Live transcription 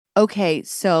Okay,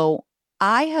 so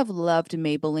I have loved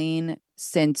Maybelline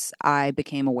since I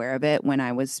became aware of it when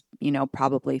I was,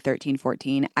 probably 13,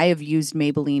 14. I have used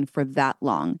Maybelline for that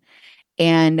long.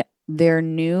 And their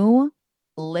new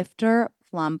Lifter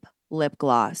Plump lip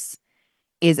gloss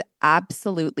is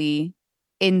absolutely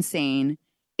insane.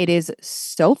 It is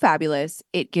so fabulous.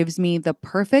 It gives me the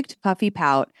perfect puffy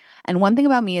pout. And one thing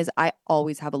about me is I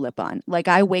always have a lip on. Like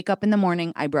I wake up in the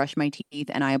morning, I brush my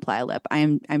teeth and I apply a lip.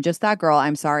 I'm just that girl.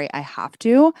 I'm sorry, I have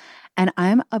to. And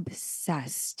I'm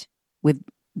obsessed with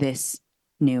this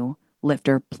new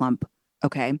Lifter Plump.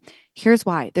 Okay. Here's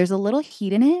why. There's a little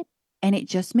heat in it and it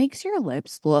just makes your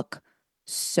lips look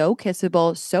so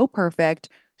kissable, so perfect,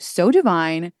 so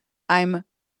divine. I'm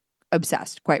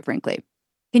obsessed, quite frankly.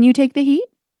 Can you take the heat?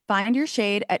 Find your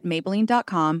shade at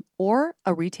Maybelline.com or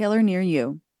a retailer near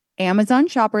you. Amazon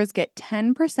shoppers get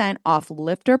 10% off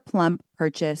Lifter Plump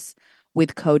purchase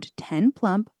with code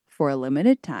 10PLUMP for a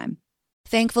limited time.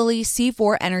 Thankfully,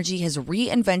 C4 Energy has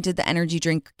reinvented the energy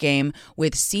drink game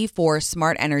with C4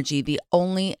 Smart Energy, the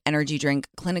only energy drink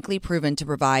clinically proven to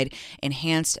provide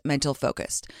enhanced mental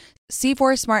focus.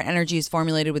 C4 Smart Energy is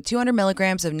formulated with 200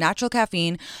 milligrams of natural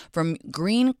caffeine from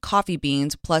green coffee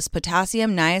beans, plus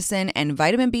potassium, niacin, and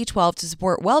vitamin B12 to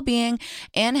support well-being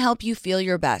and help you feel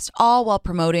your best, all while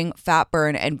promoting fat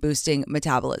burn and boosting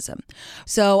metabolism.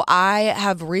 So I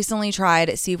have recently tried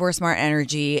C4 Smart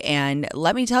Energy, and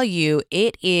let me tell you,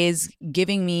 it is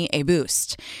giving me a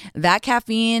boost. That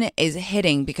caffeine is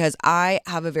hitting because I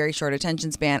have a very short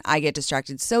attention span. I get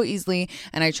distracted so easily,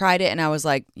 and I tried it and I was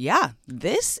like, yeah,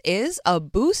 this is a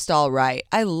boost, all right.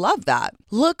 I love that.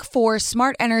 Look for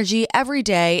Smart Energy every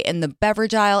day in the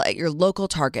beverage aisle at your local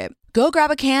Target. Go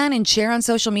grab a can and share on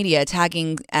social media,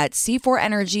 tagging at C4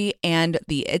 Energy and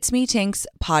the It's Me Tinks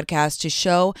podcast to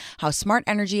show how Smart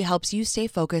Energy helps you stay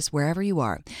focused wherever you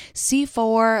are.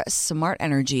 C4 Smart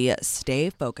Energy,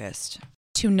 stay focused.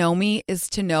 To know me is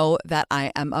to know that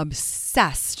I am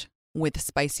obsessed with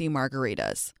spicy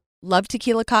margaritas. Love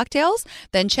tequila cocktails?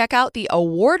 Then check out the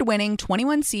award-winning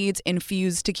 21 Seeds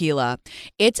Infused Tequila.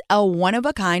 It's a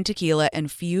one-of-a-kind tequila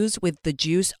infused with the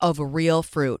juice of real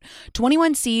fruit.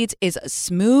 21 Seeds is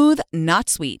smooth, not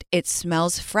sweet. It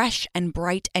smells fresh and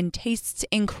bright and tastes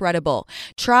incredible.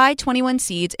 Try 21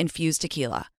 Seeds Infused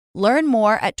Tequila. Learn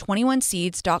more at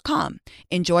 21seeds.com.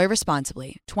 Enjoy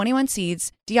responsibly. 21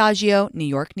 Seeds, Diageo, New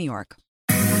York, New York.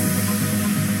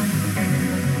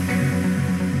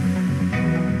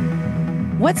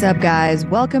 What's up, guys?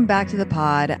 Welcome back to the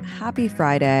pod. Happy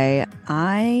Friday.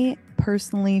 I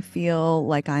personally feel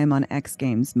like I'm on X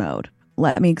Games mode.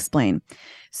 Let me explain.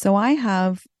 So I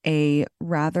have a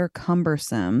rather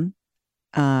cumbersome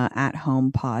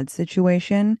at-home pod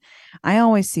situation. I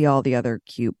always see all the other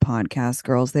cute podcast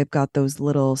girls. They've got those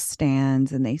little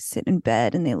stands and they sit in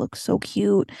bed and they look so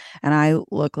cute. And I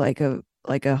look like a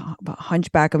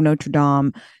hunchback of Notre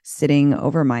Dame sitting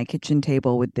over my kitchen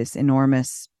table with this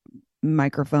enormous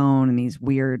microphone and these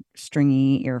weird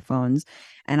stringy earphones.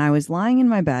 And I was lying in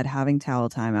my bed having towel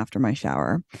time after my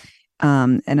shower.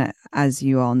 As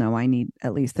you all know, I need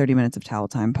at least 30 minutes of towel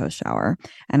time post shower.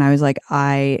 And I was like,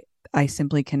 I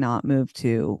simply cannot move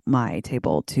to my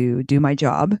table to do my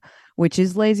job, which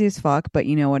is lazy as fuck. But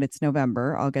you know what? It's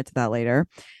November. I'll get to that later.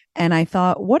 And I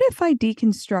thought, what if I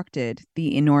deconstructed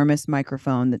the enormous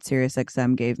microphone that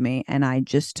SiriusXM gave me and I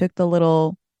just took the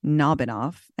little knobbing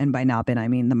off, and by knobbing I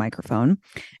mean the microphone,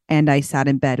 and I sat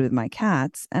in bed with my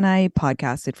cats and I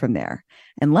podcasted from there.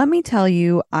 And let me tell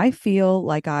you, I feel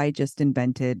like I just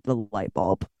invented the light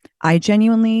bulb. I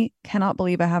genuinely cannot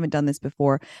believe I haven't done this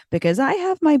before because I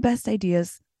have my best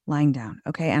ideas lying down,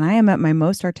 okay? And I am at my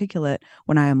most articulate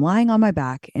when I am lying on my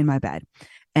back in my bed.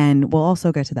 And we'll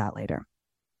also get to that later.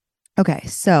 Okay,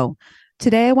 so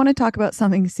today I want to talk about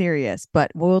something serious, but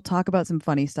we'll talk about some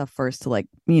funny stuff first to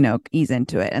ease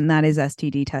into it. And that is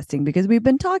STD testing because we've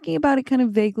been talking about it kind of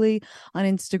vaguely on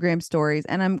Instagram stories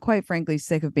and I'm quite frankly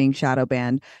sick of being shadow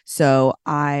banned. So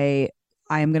I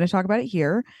am going to talk about it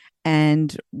here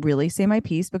and really say my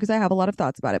piece because I have a lot of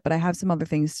thoughts about it, but I have some other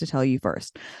things to tell you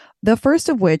first. The first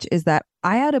of which is that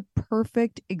I had a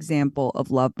perfect example of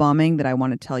love bombing that I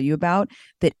want to tell you about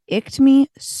that icked me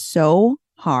so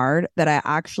hard that I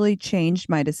actually changed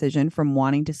my decision from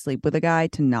wanting to sleep with a guy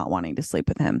to not wanting to sleep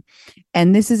with him.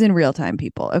 And this is in real time,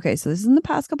 people. Okay, so this is in the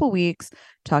past couple weeks,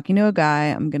 talking to a guy.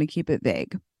 I'm going to keep it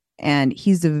vague. And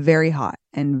he's very hot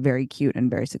and very cute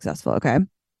and very successful. Okay.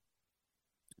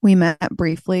 We met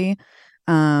briefly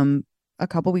a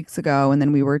couple weeks ago and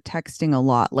then we were texting a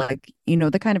lot, like,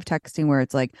 the kind of texting where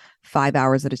it's like 5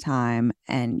 hours at a time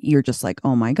and you're just like,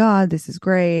 oh my God, this is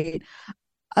great.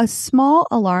 A small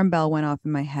alarm bell went off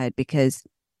in my head because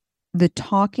the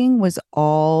talking was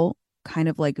all kind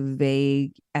of like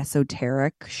vague,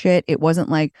 esoteric shit. It wasn't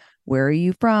like, where are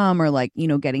you from? Or like,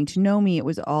 getting to know me. It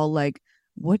was all like,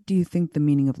 what do you think the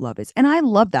meaning of love is? And I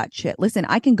love that shit. Listen,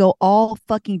 I can go all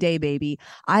fucking day, baby.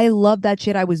 I love that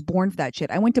shit. I was born for that shit.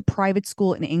 I went to private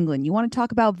school in England. You want to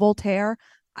talk about Voltaire?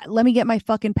 Let me get my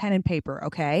fucking pen and paper,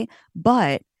 okay?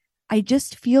 But I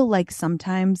just feel like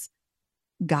sometimes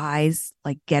guys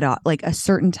like get off, like a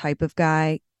certain type of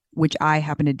guy, which I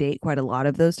happen to date quite a lot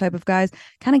of those type of guys,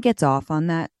 kind of gets off on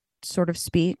that sort of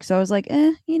speak. So I was like,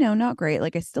 not great.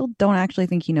 Like I still don't actually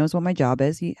think he knows what my job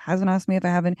is. He hasn't asked me if I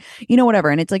haven't, whatever.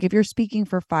 And it's like if you're speaking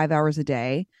for 5 hours a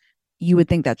day, you would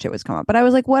think that shit was come up. But I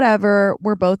was like, whatever.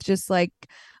 We're both just like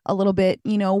a little bit,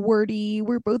 wordy.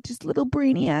 We're both just little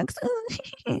brainiacs.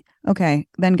 Okay,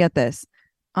 then get this.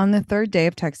 On the third day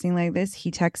of texting like this, he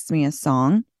texts me a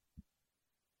song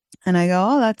and I go,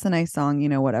 oh, that's a nice song,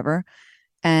 whatever.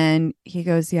 And he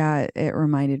goes, yeah, it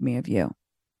reminded me of you.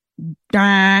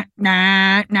 Nah,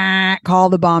 nah, nah. Call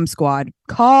the bomb squad.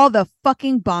 Call the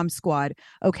fucking bomb squad.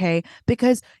 Okay.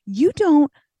 Because you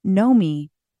don't know me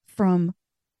from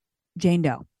Jane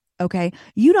Doe. Okay.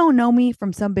 You don't know me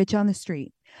from some bitch on the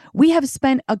street. We have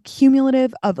spent a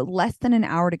cumulative of less than an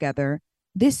hour together.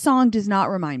 This song does not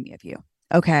remind me of you.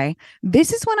 Okay.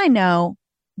 This is when I know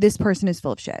this person is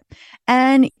full of shit.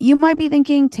 And you might be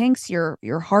thinking, Tinks, you're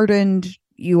hardened.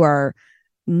 You are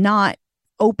not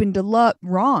open to love.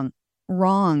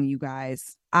 Wrong, you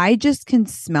guys. I just can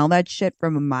smell that shit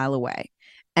from a mile away.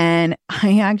 And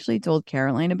I actually told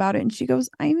Caroline about it, and she goes,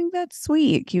 I think that's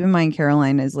sweet. Keep in mind,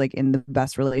 Caroline is like in the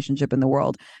best relationship in the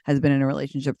world, has been in a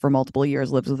relationship for multiple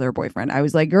years, lives with her boyfriend. I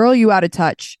was like, girl, you out of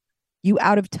touch. You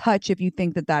out of touch if you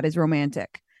think that that is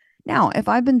romantic. Now, if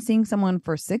I've been seeing someone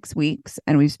for 6 weeks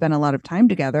and we've spent a lot of time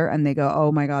together and they go,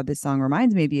 oh my God, this song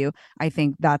reminds me of you, I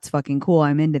think that's fucking cool.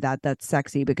 I'm into that. That's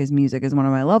sexy because music is one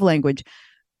of my love language.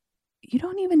 You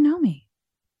don't even know me.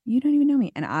 You don't even know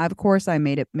me. And of course, I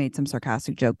made some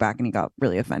sarcastic joke back and he got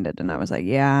really offended. And I was like,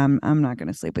 yeah, I'm not going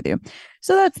to sleep with you.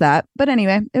 So that's that. But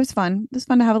anyway, it was fun. It was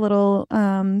fun to have a little,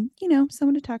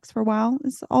 someone to text for a while.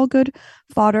 It's all good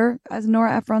fodder. As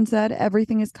Nora Ephron said,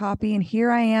 everything is copy. And here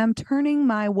I am turning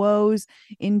my woes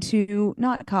into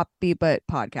not copy, but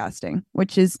podcasting,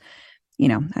 which is,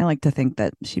 I like to think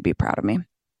that she'd be proud of me.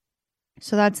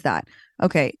 So that's that.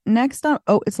 Okay, next up.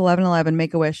 Oh, it's 11:11.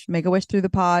 Make a wish. Make a wish through the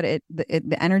pod.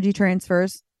 The energy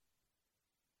transfers.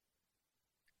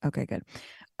 Okay, good.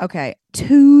 Okay,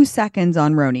 2 seconds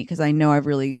on Roni because I know I've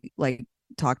really like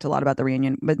talked a lot about the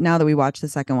reunion, but now that we watched the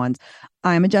second ones,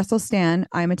 I'm a Jessel Stan.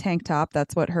 I'm a tank top.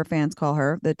 That's what her fans call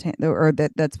her. That's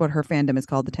what her fandom is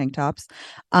called. The tank tops.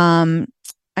 I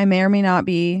may or may not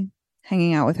be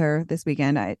hanging out with her this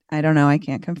weekend. I don't know. I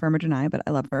can't confirm or deny, but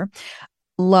I love her.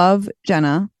 Love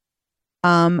Jenna.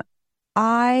 Um,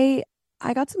 I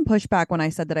I got some pushback when I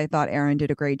said that I thought Erin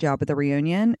did a great job at the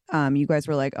reunion. You guys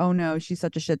were like, "Oh no, she's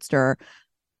such a shit stir."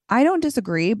 I don't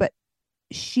disagree, but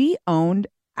she owned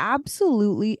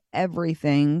absolutely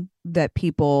everything that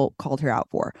people called her out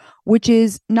for, which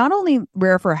is not only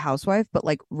rare for a housewife, but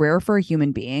like rare for a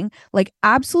human being. Like,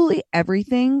 absolutely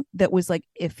everything that was like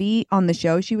iffy on the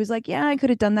show, she was like, yeah, I could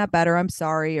have done that better. I'm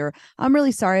sorry. Or I'm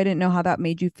really sorry. I didn't know how that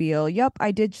made you feel. Yep,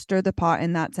 I did stir the pot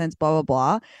in that sense, blah, blah,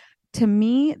 blah. To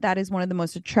me, that is one of the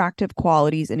most attractive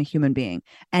qualities in a human being.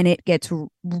 And it gets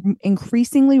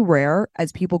increasingly rare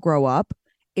as people grow up,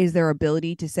 is their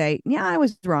ability to say, yeah, I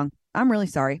was wrong. I'm really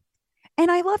sorry. And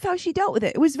I love how she dealt with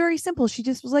it. It was very simple. She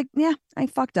just was like, yeah, I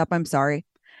fucked up. I'm sorry.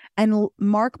 And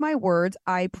mark my words,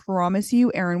 I promise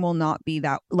you, Erin will not be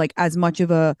that like as much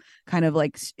of a kind of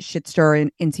like shit stir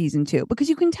in season two, because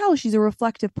you can tell she's a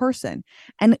reflective person.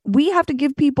 And we have to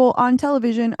give people on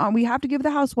television, we have to give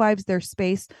the housewives their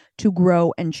space to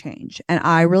grow and change. And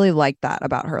I really like that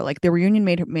about her. Like the reunion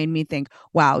made me think,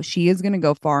 wow, she is going to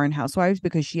go far in Housewives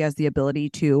because she has the ability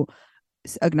to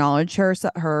acknowledge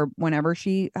her whenever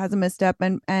she has a misstep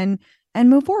and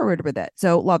move forward with it.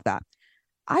 So love that.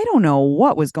 I don't know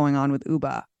what was going on with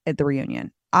Uba at the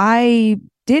reunion. I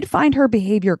did find her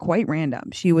behavior quite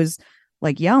random. She was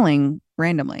like yelling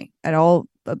randomly at all,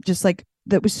 just like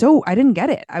that was so, I didn't get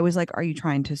it. I was like, are you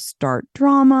trying to start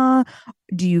drama?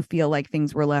 Do you feel like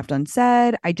things were left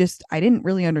unsaid? I didn't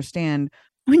really understand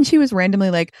when she was randomly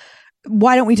like,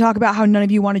 why don't we talk about how none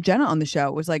of you wanted Jenna on the show?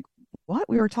 It was like, what?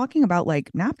 We were talking about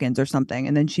like napkins or something.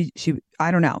 And then she,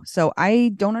 I don't know. So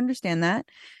I don't understand that.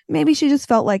 Maybe she just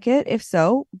felt like it. If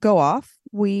so, go off.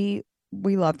 We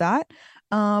love that.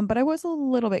 But I was a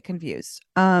little bit confused.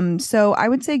 So I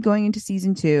would say going into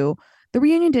season two, the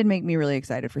reunion did make me really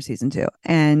excited for season two.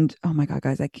 And oh my God,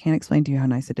 guys, I can't explain to you how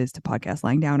nice it is to podcast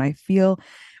lying down. I feel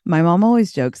My mom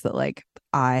always jokes that like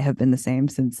I have been the same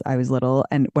since I was little.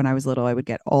 And when I was little, I would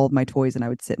get all of my toys and I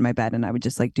would sit in my bed and I would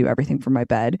just like do everything from my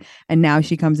bed. And now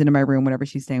she comes into my room whenever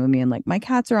she's staying with me and like my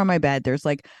cats are on my bed. There's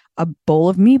like a bowl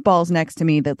of meatballs next to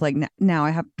me that's like now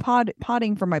I have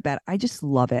potting for my bed. I just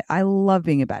love it. I love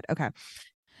being in bed. Okay.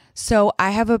 So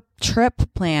I have a trip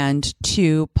planned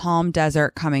to Palm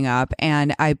Desert coming up,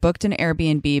 and I booked an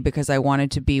Airbnb because I wanted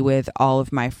to be with all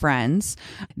of my friends.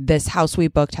 This house we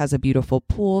booked has a beautiful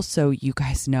pool, so you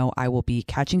guys know I will be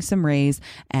catching some rays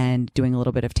and doing a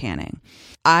little bit of tanning.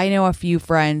 I know a few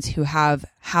friends who have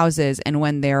houses, and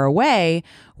when they're away,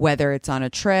 whether it's on a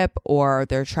trip or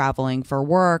they're traveling for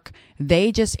work,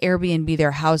 they just Airbnb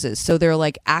their houses. So they're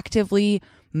like actively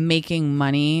making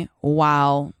money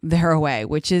while they're away,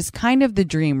 which is kind of the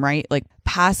dream, right? Like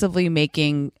passively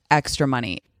making extra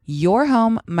money. Your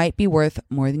home might be worth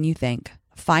more than you think.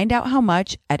 Find out how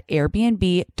much at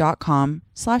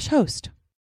airbnb.com/host.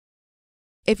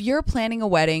 If you're planning a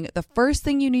wedding, the first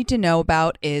thing you need to know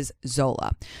about is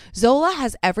Zola. Zola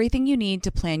has everything you need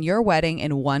to plan your wedding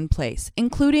in one place,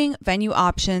 including venue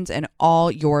options and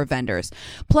all your vendors.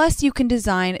 Plus, you can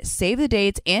design save the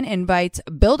dates and invites,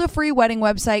 build a free wedding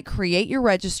website, create your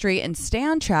registry, and stay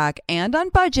on track and on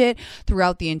budget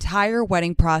throughout the entire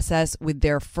wedding process with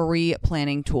their free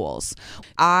planning tools.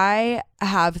 I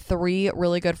have 3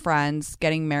 really good friends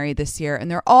getting married this year, and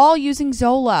they're all using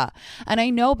Zola. And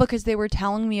I know because they were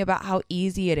telling me about how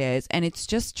easy it is, and it's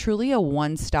just truly a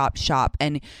one-stop shop.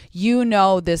 And you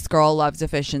know this girl loves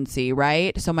efficiency,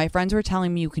 right? So my friends were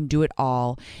telling me you can do it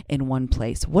all in one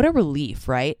place. What a relief,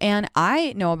 right? And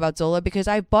I know about Zola because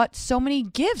I bought so many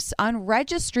gifts on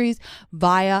registries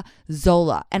via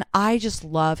Zola. And I just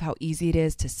love how easy it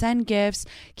is to send gifts,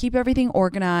 keep everything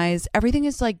organized. Everything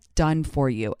is like done for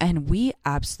you. And we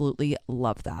absolutely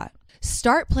love that.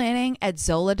 Start planning at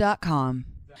Zola.com.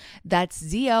 That's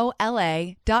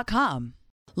Zola.com.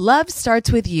 Love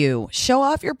starts with you. Show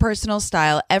off your personal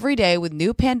style every day with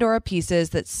new Pandora pieces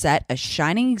that set a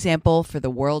shining example for the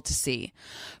world to see.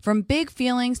 From big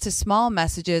feelings to small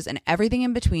messages and everything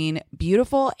in between,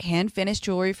 beautiful hand-finished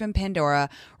jewelry from Pandora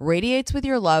radiates with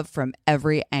your love from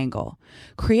every angle.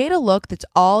 Create a look that's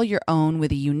all your own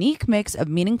with a unique mix of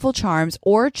meaningful charms,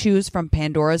 or choose from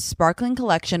Pandora's sparkling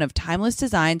collection of timeless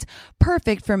designs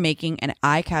perfect for making an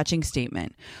eye-catching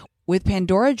statement. With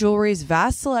Pandora Jewelry's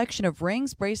vast selection of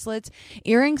rings, bracelets,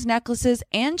 earrings, necklaces,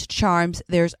 and charms,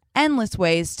 there's endless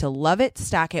ways to love it,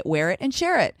 stack it, wear it, and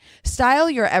share it. Style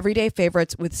your everyday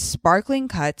favorites with sparkling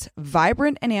cuts,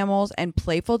 vibrant enamels, and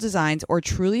playful designs, or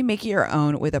truly make it your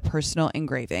own with a personal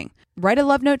engraving. Write a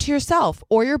love note to yourself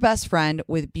or your best friend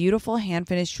with beautiful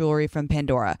hand-finished jewelry from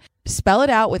Pandora. Spell it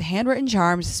out with handwritten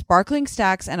charms, sparkling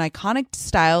stacks, and iconic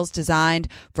styles designed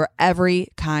for every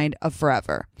kind of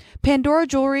forever. Pandora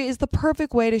Jewelry is the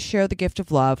perfect way to share the gift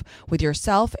of love with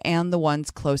yourself and the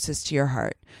ones closest to your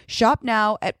heart. Shop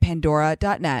now at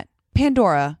Pandora.net.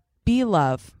 Pandora, be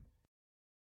love.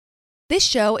 This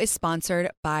show is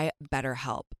sponsored by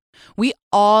BetterHelp. We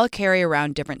all carry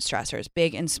around different stressors,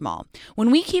 big and small.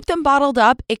 When we keep them bottled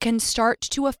up, it can start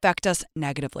to affect us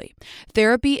negatively.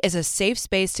 Therapy is a safe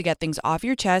space to get things off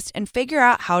your chest and figure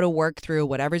out how to work through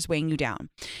whatever's weighing you down.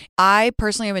 I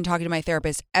personally have been talking to my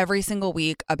therapist every single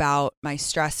week about my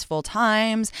stressful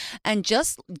times and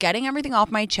just getting everything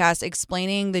off my chest,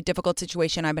 explaining the difficult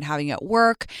situation I've been having at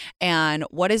work and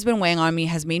what has been weighing on me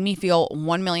has made me feel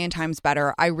 1,000,000 times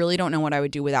better. I really don't know what I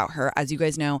would do without her. As you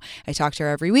guys know, I talk to her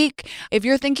every week. If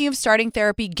you're thinking of starting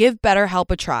therapy, give BetterHelp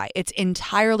a try. It's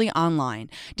entirely online,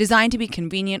 designed to be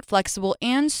convenient, flexible,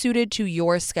 and suited to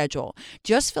your schedule.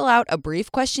 Just fill out a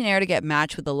brief questionnaire to get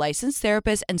matched with a licensed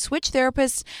therapist and switch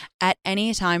therapists at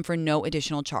any time for no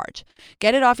additional charge.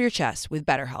 Get it off your chest with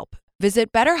BetterHelp.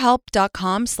 Visit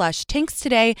BetterHelp.com/Tinks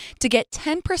today to get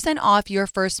 10% off your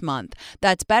first month.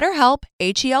 That's BetterHelp,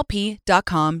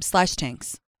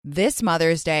 HELP.com/Tinks. This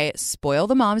Mother's Day, spoil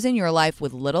the moms in your life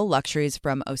with little luxuries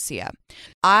from Osea.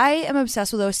 I am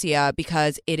obsessed with Osea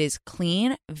because it is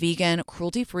clean, vegan,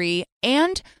 cruelty-free,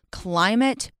 and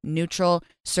climate neutral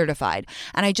certified.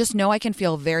 And I just know I can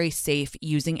feel very safe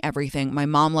using everything. My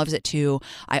mom loves it too.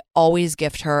 I always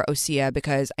gift her Osea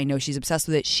because I know she's obsessed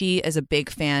with it. She is a big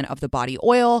fan of the body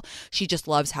oil. She just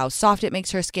loves how soft it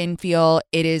makes her skin feel.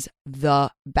 It is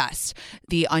the best.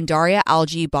 The Undaria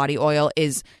algae body oil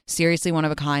is seriously one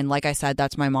of a kind. Like I said,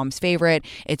 that's my mom's favorite.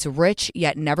 It's rich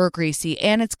yet never greasy,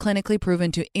 and it's clinically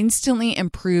proven to instantly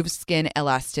improve skin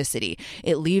elasticity.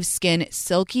 It leaves skin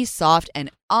silky, soft,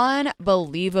 and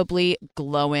unbelievably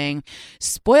glowing.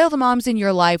 Spoil the moms in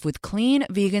your life with clean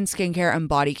vegan skincare and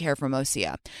body care from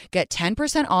Osea. Get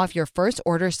 10% off your first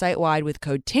order site-wide with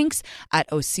code TINKS at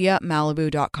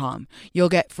OseaMalibu.com. You'll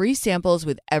get free samples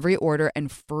with every order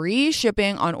and free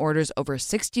shipping on orders over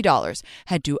 $60.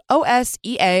 Head to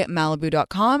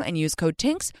OSEAMalibu.com and use code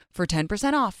TINKS for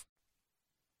 10% off.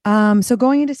 So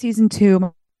going into season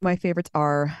 2, my favorites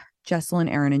are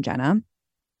Jesselyn, Aaron, and Jenna.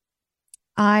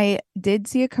 I did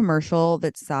see a commercial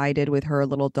that Sai did with her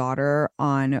little daughter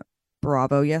on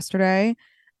Bravo yesterday.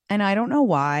 And I don't know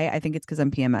why. I think it's because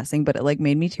I'm PMSing, but it like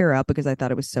made me tear up because I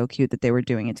thought it was so cute that they were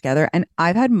doing it together. And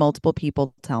I've had multiple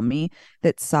people tell me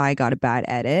that Sai got a bad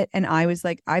edit. And I was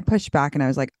like, I pushed back and I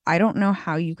was like, I don't know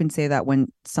how you can say that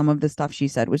when some of the stuff she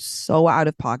said was so out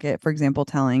of pocket. For example,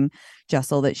 telling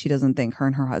Jessel that she doesn't think her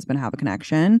and her husband have a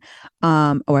connection.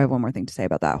 I have one more thing to say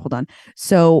about that. Hold on.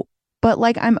 So but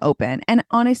like I'm open. And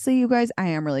honestly, you guys, I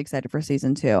am really excited for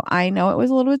season 2. I know it was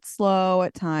a little bit slow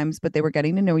at times, but they were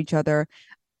getting to know each other.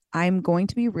 I'm going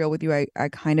to be real with you. I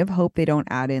kind of hope they don't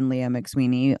add in Leah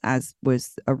McSweeney, as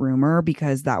was a rumor,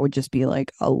 because that would just be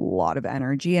like a lot of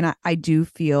energy. And I do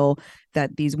feel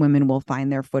that these women will find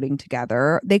their footing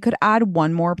together. They could add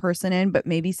one more person in, but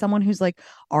maybe someone who's like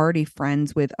already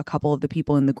friends with a couple of the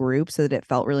people in the group so that it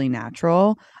felt really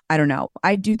natural. I don't know.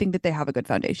 I do think that they have a good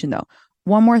foundation, though.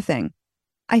 One more thing.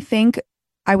 I think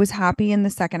I was happy in the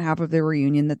second half of the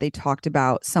reunion that they talked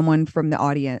about someone from the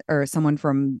audience or someone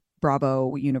from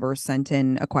Bravo Universe sent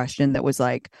in a question that was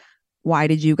like, why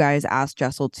did you guys ask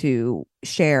Jessel to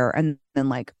share and then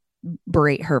like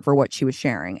berate her for what she was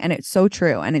sharing? And it's so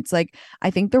true. And it's like, I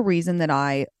think the reason that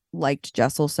I liked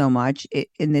Jessel so much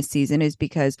in this season is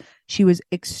because she was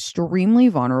extremely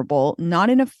vulnerable,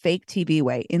 not in a fake TV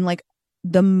way, in like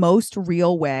the most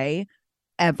real way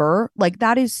ever. Like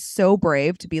that is so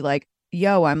brave to be like,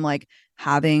 yo, I'm like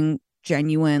having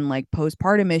genuine like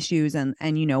postpartum issues and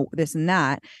you know this and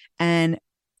that and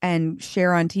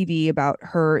share on TV about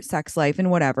her sex life and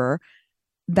whatever.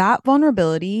 That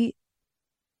vulnerability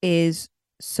is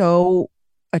so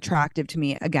attractive to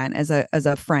me, again, as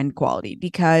a friend quality,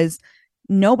 because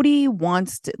nobody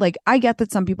wants to, like, I get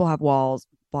that some people have walls,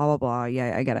 blah blah blah,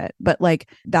 yeah, I get it, but like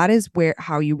that is where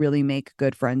how you really make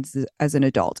good friends as an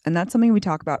adult. And that's something we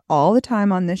talk about all the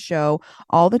time on this show,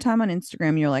 all the time on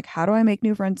Instagram. You're like, how do I make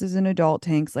new friends as an adult,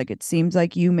 Tanks? Like it seems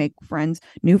like you make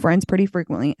new friends pretty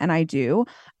frequently, and I do.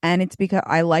 And it's because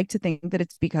I like to think that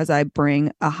it's because I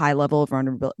bring a high level of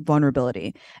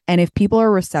vulnerability, and if people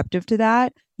are receptive to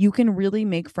that, you can really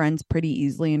make friends pretty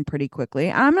easily and pretty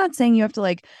quickly. I'm not saying you have to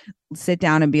like sit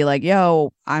down and be like,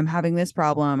 yo, I'm having this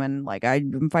problem and like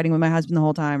I'm fighting with my husband the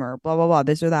whole time or blah, blah, blah,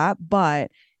 this or that.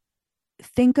 But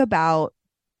think about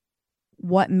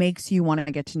what makes you want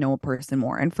to get to know a person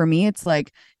more. And for me, it's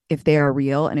like if they are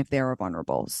real and if they are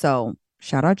vulnerable. So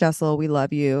shout out Jessel. We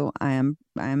love you. I'm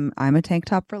a tank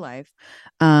top for life.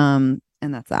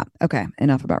 And that's that. Okay,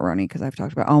 enough about Roni because I've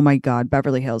talked about, oh my God,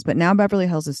 Beverly Hills. But now Beverly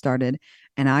Hills has started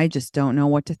and I just don't know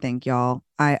what to think, y'all.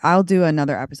 I'll do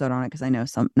another episode on it because I know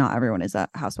not everyone is a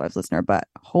Housewives listener, but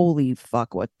holy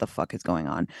fuck, what the fuck is going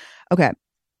on? Okay.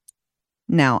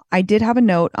 Now, I did have a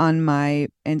note on my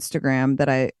Instagram that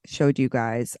I showed you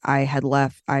guys. I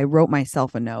wrote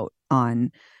myself a note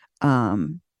on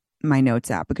my notes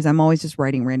app because I'm always just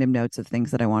writing random notes of things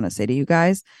that I want to say to you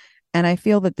guys. And I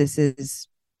feel that this is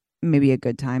maybe a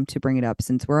good time to bring it up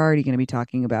since we're already going to be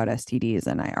talking about STDs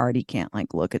and I already can't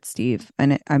like look at Steve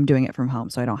and I'm doing it from home.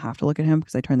 So I don't have to look at him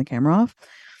because I turned the camera off.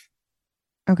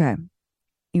 Okay.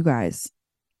 You guys,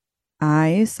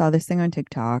 I saw this thing on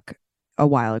TikTok a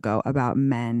while ago about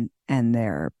men and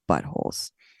their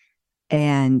buttholes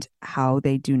and how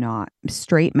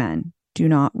straight men do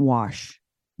not wash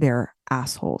their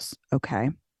assholes. Okay.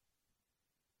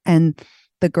 And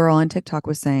the girl on TikTok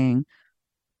was saying,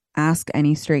 ask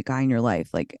any straight guy in your life,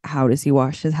 like, how does he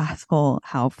wash his asshole?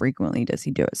 How frequently does he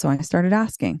do it? So I started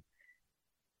asking.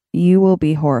 You will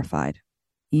be horrified.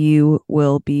 You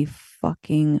will be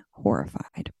fucking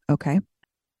horrified. Okay.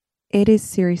 It is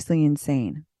seriously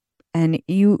insane. And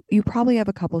you probably have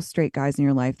a couple of straight guys in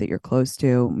your life that you're close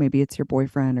to. Maybe it's your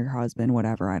boyfriend or your husband,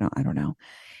 whatever. I don't know.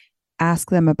 Ask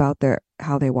them about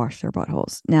how they wash their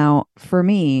buttholes. Now, for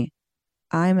me,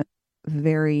 I'm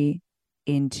very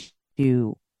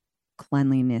into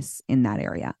cleanliness in that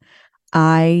area.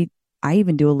 I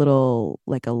even do a little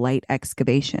like a light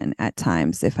excavation at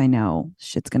times if I know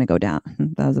shit's gonna go down.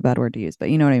 That was a bad word to use, but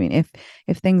you know what I mean.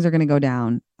 If things are gonna go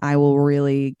down, I will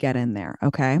really get in there.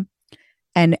 Okay.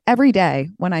 And every day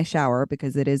when I shower,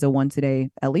 because it is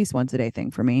at least once a day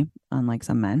thing for me, unlike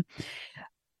some men,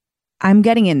 I'm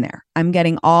getting in there. I'm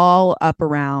getting all up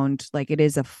around, like, it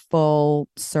is a full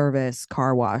service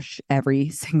car wash every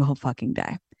single fucking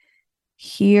day.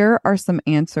 Here are some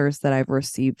answers that I've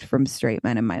received from straight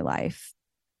men in my life.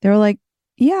 They were like,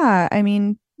 yeah, I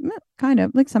mean, kind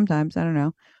of like sometimes, I don't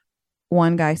know.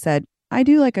 One guy said, I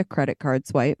do like a credit card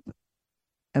swipe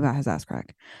about his ass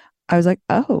crack. I was like,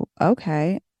 oh,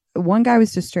 okay. One guy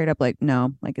was just straight up like,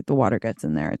 no, like if the water gets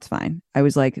in there, it's fine. I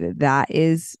was like, that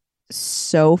is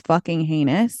so fucking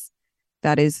heinous.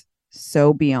 That is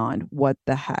so beyond. What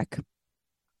the heck?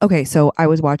 Okay, so I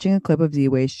was watching a clip of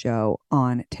Z-Way's show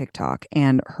on TikTok,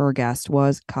 and her guest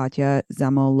was Katya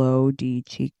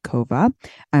Zamolodchikova.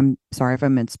 I'm sorry if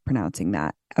I'm mispronouncing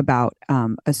that, about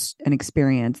an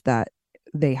experience that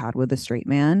they had with a straight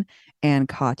man. And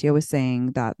Katya was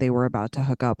saying that they were about to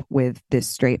hook up with this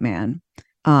straight man.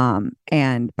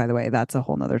 And by the way, that's a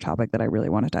whole nother topic that I really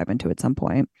want to dive into at some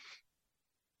point.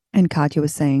 And Katya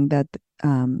was saying that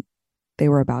they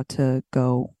were about to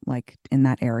go like in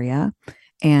that area,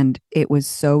 and it was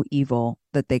so evil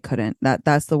that they couldn't.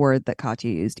 That's the word that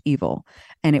Katya used, evil.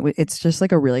 And it's just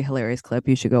like a really hilarious clip.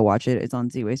 You should go watch it. It's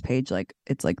on Z-Way's page. Like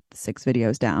it's like 6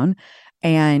 videos down.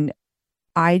 And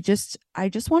I just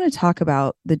want to talk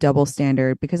about the double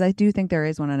standard because I do think there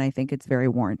is one, and I think it's very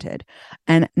warranted.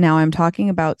 And now I'm talking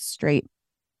about straight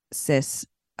cis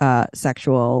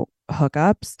sexual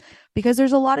hookups, because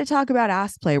there's a lot of talk about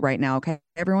ass play right now. Okay,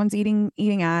 everyone's eating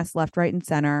ass left, right, and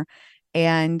center.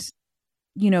 And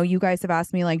you guys have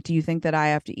asked me, like, do you think that I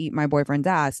have to eat my boyfriend's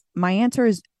ass? My answer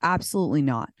is absolutely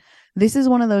not. This is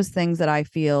one of those things that I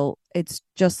feel it's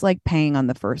just like paying on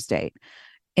the first date.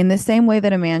 In the same way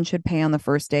that a man should pay on the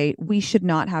first date, we should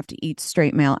not have to eat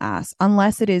straight male ass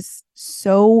unless it is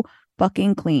so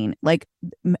fucking clean. Like,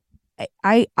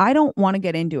 I don't want to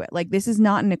get into it. Like, this is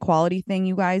not an equality thing,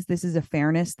 you guys. This is a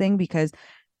fairness thing, because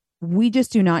we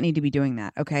just do not need to be doing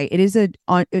that. Okay,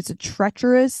 it's a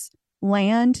treacherous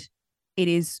land. It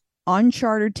is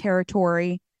uncharted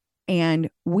territory, and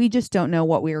we just don't know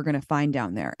what we are going to find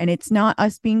down there. And it's not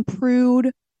us being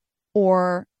prude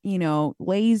or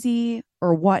lazy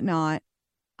or whatnot.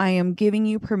 I am giving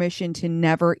you permission to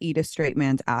never eat a straight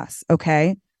man's ass.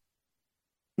 Okay.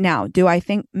 Now, do I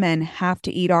think men have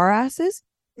to eat our asses?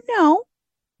 No,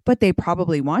 but they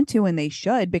probably want to, and they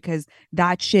should, because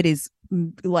that shit is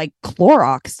like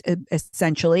Clorox,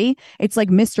 essentially. It's like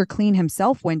Mr. Clean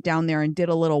himself went down there and did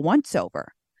a little once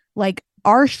over. Like,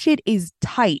 our shit is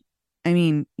tight. I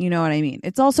mean, you know what I mean?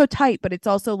 It's also tight, but it's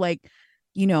also like,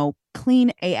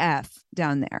 clean AF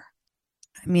down there.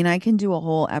 I mean, I can do a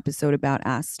whole episode about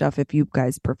ass stuff if you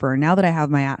guys prefer. Now that I have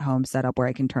my at-home setup where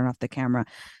I can turn off the camera,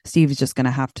 Steve's just going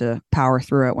to have to power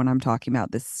through it when I'm talking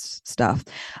about this stuff.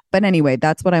 But anyway,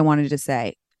 that's what I wanted to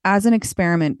say. As an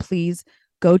experiment, please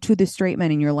go to the straight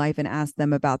men in your life and ask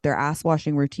them about their ass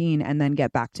washing routine, and then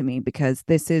get back to me, because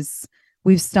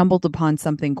we've stumbled upon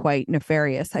something quite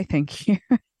nefarious, I think, here.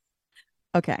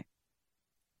 Okay.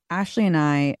 Ashley and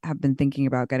I have been thinking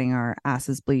about getting our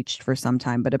asses bleached for some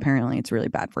time, but apparently it's really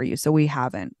bad for you. So we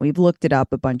haven't. We've looked it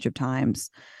up a bunch of times,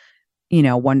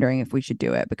 wondering if we should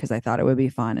do it, because I thought it would be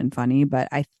fun and funny, but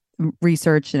I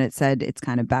researched and it said it's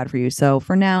kind of bad for you. So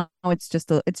for now, it's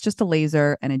just a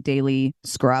laser and a daily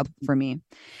scrub for me.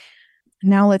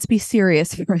 Now let's be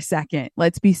serious for a second.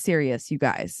 Let's be serious, you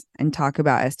guys, and talk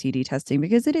about STD testing,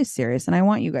 because it is serious and I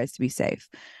want you guys to be safe.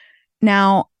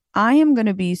 Now, I am going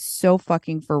to be so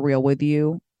fucking for real with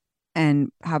you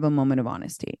and have a moment of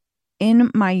honesty.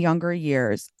 In my younger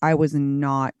years, I was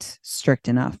not strict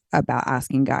enough about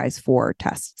asking guys for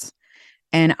tests,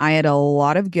 and I had a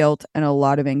lot of guilt and a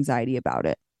lot of anxiety about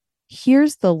it.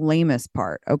 Here's the lamest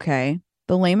part, okay?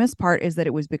 The lamest part is that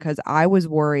it was because I was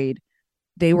worried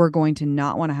they were going to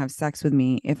not want to have sex with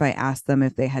me if I asked them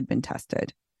if they had been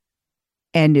tested.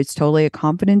 And it's totally a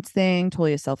confidence thing,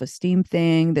 totally a self-esteem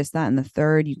thing, this, that, and the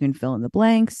third. You can fill in the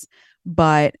blanks.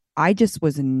 But I just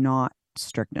was not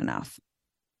strict enough.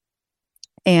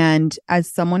 And as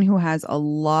someone who has a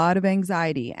lot of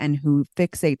anxiety and who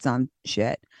fixates on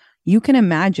shit, you can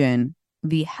imagine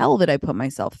the hell that I put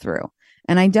myself through.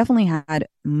 And I definitely had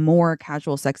more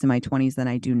casual sex in my 20s than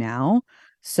I do now.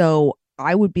 So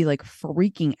I would be like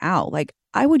freaking out. Like,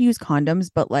 I would use condoms,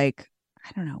 but like, I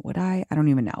don't know, would I? I don't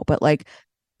even know. But like,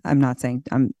 I'm not saying,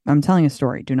 I'm telling a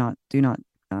story. Do not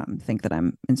think that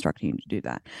I'm instructing you to do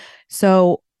that.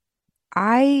 So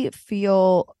I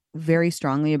feel very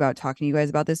strongly about talking to you guys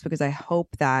about this, because I hope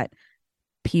that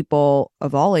people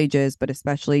of all ages, but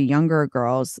especially younger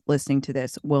girls listening to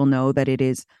this, will know that it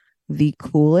is the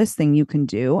coolest thing you can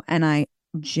do. And I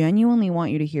genuinely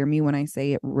want you to hear me when I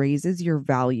say it raises your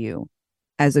value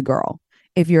as a girl.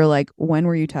 If you're like, when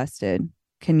were you tested?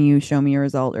 can you show me your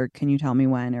result, or can you tell me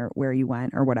when or where you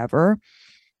went or whatever?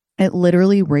 It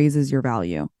literally raises your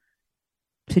value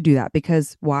to do that.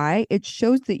 Because why? It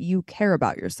shows that you care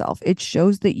about yourself. It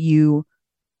shows that you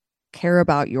care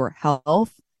about your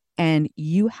health and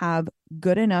you have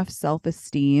good enough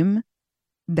self-esteem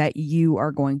that you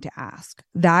are going to ask.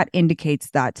 That indicates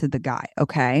that to the guy,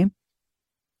 okay?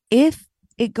 If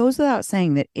it goes without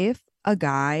saying that if a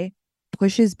guy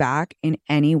pushes back in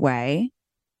any way,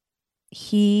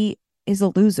 he is a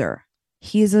loser.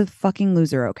 He is a fucking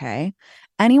loser, okay?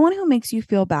 Anyone who makes you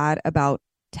feel bad about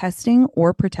testing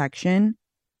or protection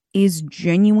is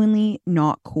genuinely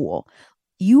not cool.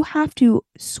 You have to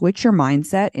switch your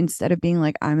mindset. Instead of being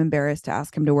like, I'm embarrassed to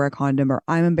ask him to wear a condom, or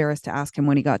I'm embarrassed to ask him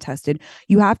when he got tested.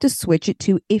 You have to switch it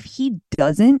to, if he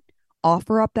doesn't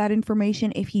offer up that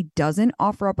information, if he doesn't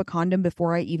offer up a condom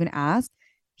before I even ask,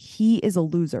 he is a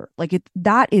loser. Like,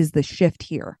 that is the shift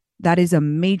here. That is a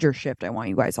major shift I want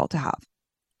you guys all to have.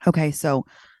 Okay, so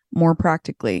more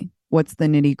practically, what's the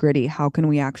nitty gritty? How can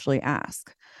we actually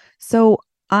ask? So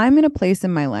I'm in a place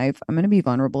in my life, I'm going to be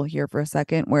vulnerable here for a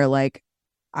second, where like,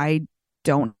 I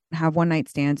don't have one night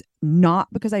stands,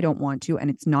 not because I don't want to, and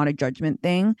it's not a judgment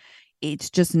thing. It's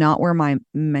just not where my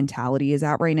mentality is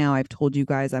at right now. I've told you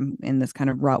guys I'm in this kind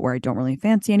of rut where I don't really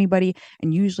fancy anybody.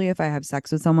 And usually if I have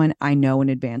sex with someone, I know in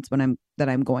advance that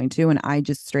I'm going to, and I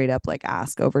just straight up like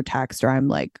ask over text, or I'm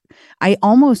like, I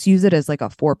almost use it as like a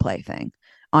foreplay thing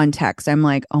on text. I'm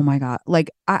like, oh my God,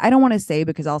 like I don't want to say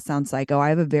because I'll sound psycho. I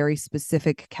have a very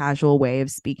specific casual way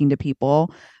of speaking to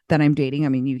people that I'm dating. I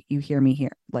mean, you hear me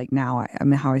here like now. I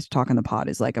mean, how I talk on the pod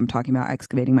is like I'm talking about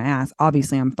excavating my ass.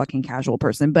 Obviously, I'm a fucking casual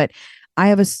person, but I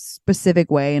have a specific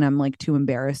way, and I'm like too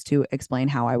embarrassed to explain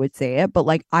how I would say it. But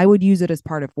like I would use it as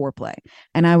part of foreplay,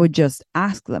 and I would just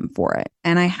ask them for it.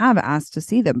 And I have asked to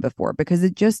see them before, because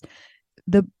it just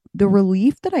the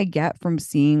relief that I get from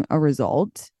seeing a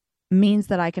result means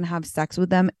that I can have sex with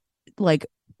them like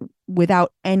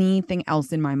without anything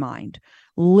else in my mind.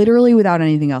 Literally without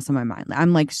anything else in my mind.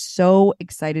 I'm like so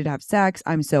excited to have sex.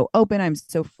 I'm so open. I'm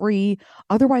so free.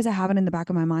 Otherwise, I have it in the back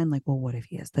of my mind like, well, what if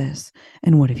he has this?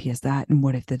 And what if he has that? And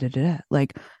what if da-da-da-da?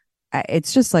 Like,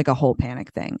 it's just like a whole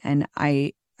panic thing. And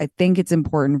I think it's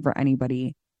important for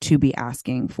anybody to be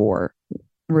asking for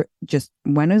just,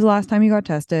 when was the last time you got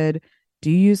tested? Do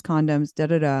you use condoms?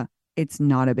 Da-da-da. It's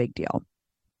not a big deal.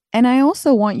 And I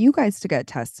also want you guys to get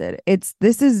tested.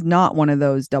 This is not one of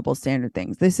those double standard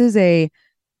things. This is a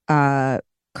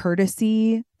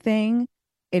courtesy thing.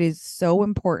 It is so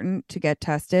important to get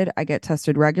tested. I get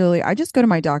tested regularly. I just go to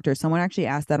my doctor. Someone actually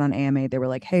asked that on AMA. They were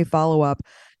like, hey, follow up.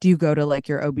 Do you go to like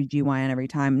your OBGYN every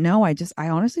time? No, I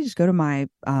honestly just go to my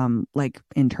like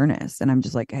internist, and I'm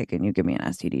just like, hey, can you give me an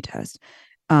STD test?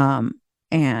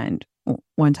 And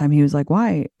one time he was like,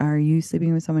 why? Are you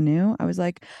sleeping with someone new? I was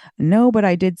like, no, but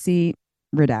I did see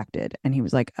redacted. And he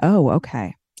was like, oh,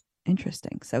 okay.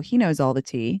 Interesting. So he knows all the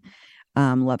tea.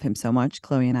 Love him so much.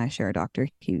 Chloe and I share a doctor.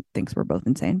 He thinks we're both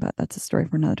insane, but that's a story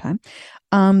for another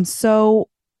time. So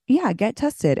yeah, get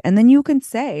tested. And then you can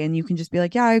say, and you can just be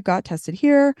like, yeah, I got tested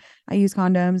here. I use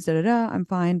condoms, I'm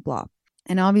fine, blah.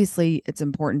 And obviously it's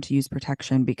important to use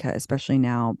protection, because especially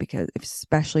now,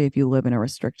 especially if you live in a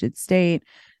restricted state,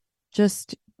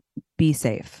 just be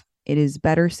safe. It is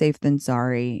better safe than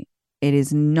sorry. It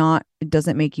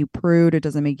doesn't make you prude. It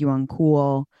doesn't make you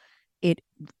uncool. It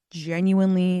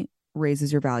genuinely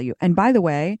raises your value. And by the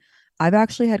way, I've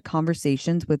actually had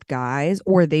conversations with guys,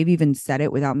 or they've even said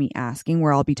it without me asking,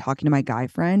 where I'll be talking to my guy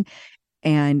friend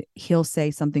and he'll say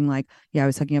something like, yeah, I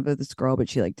was hooking up with this girl, but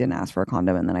she like didn't ask for a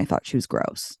condom, and then I thought she was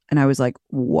gross. And I was like,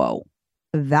 whoa.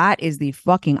 That is the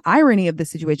fucking irony of the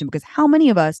situation, because how many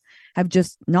of us have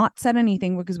just not said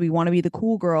anything because we want to be the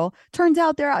cool girl? Turns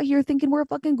out they're out here thinking we're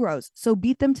fucking gross. So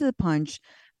beat them to the punch,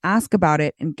 ask about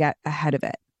it, and get ahead of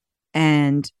it.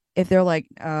 And if they're like,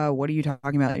 what are you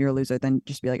talking about? You're a loser. Then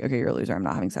just be like, okay, you're a loser. I'm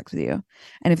not having sex with you.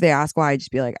 And if they ask why,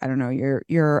 just be like, I don't know,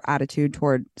 your attitude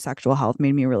toward sexual health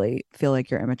made me really feel like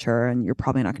you're immature, and you're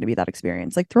probably not going to be that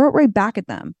experienced. Like, throw it right back at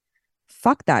them.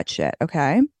 Fuck that shit.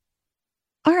 Okay.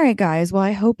 All right, guys. Well,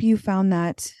 I hope you found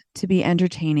that to be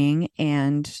entertaining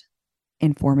and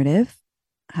informative.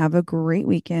 Have a great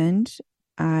weekend.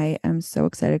 I am so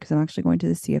excited because I'm actually going to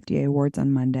the CFDA Awards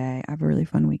on Monday. I have a really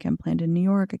fun weekend planned in New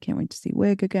York. I can't wait to see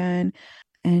Wig again.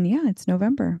 And yeah, it's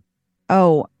November.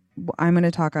 Oh, I'm going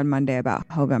to talk on Monday about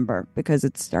Hovember because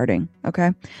it's starting.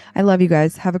 Okay. I love you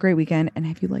guys. Have a great weekend. And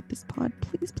if you like this pod,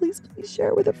 please, please, please share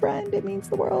it with a friend. It means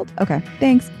the world. Okay.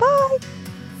 Thanks. Bye.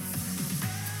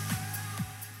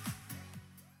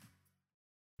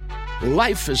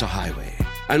 Life is a highway,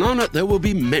 and on it there will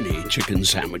be many chicken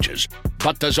sandwiches.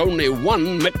 But there's only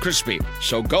one McCrispy.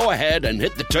 So go ahead and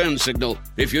hit the turn signal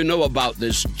if you know about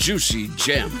this juicy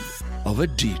gem of a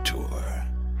detour.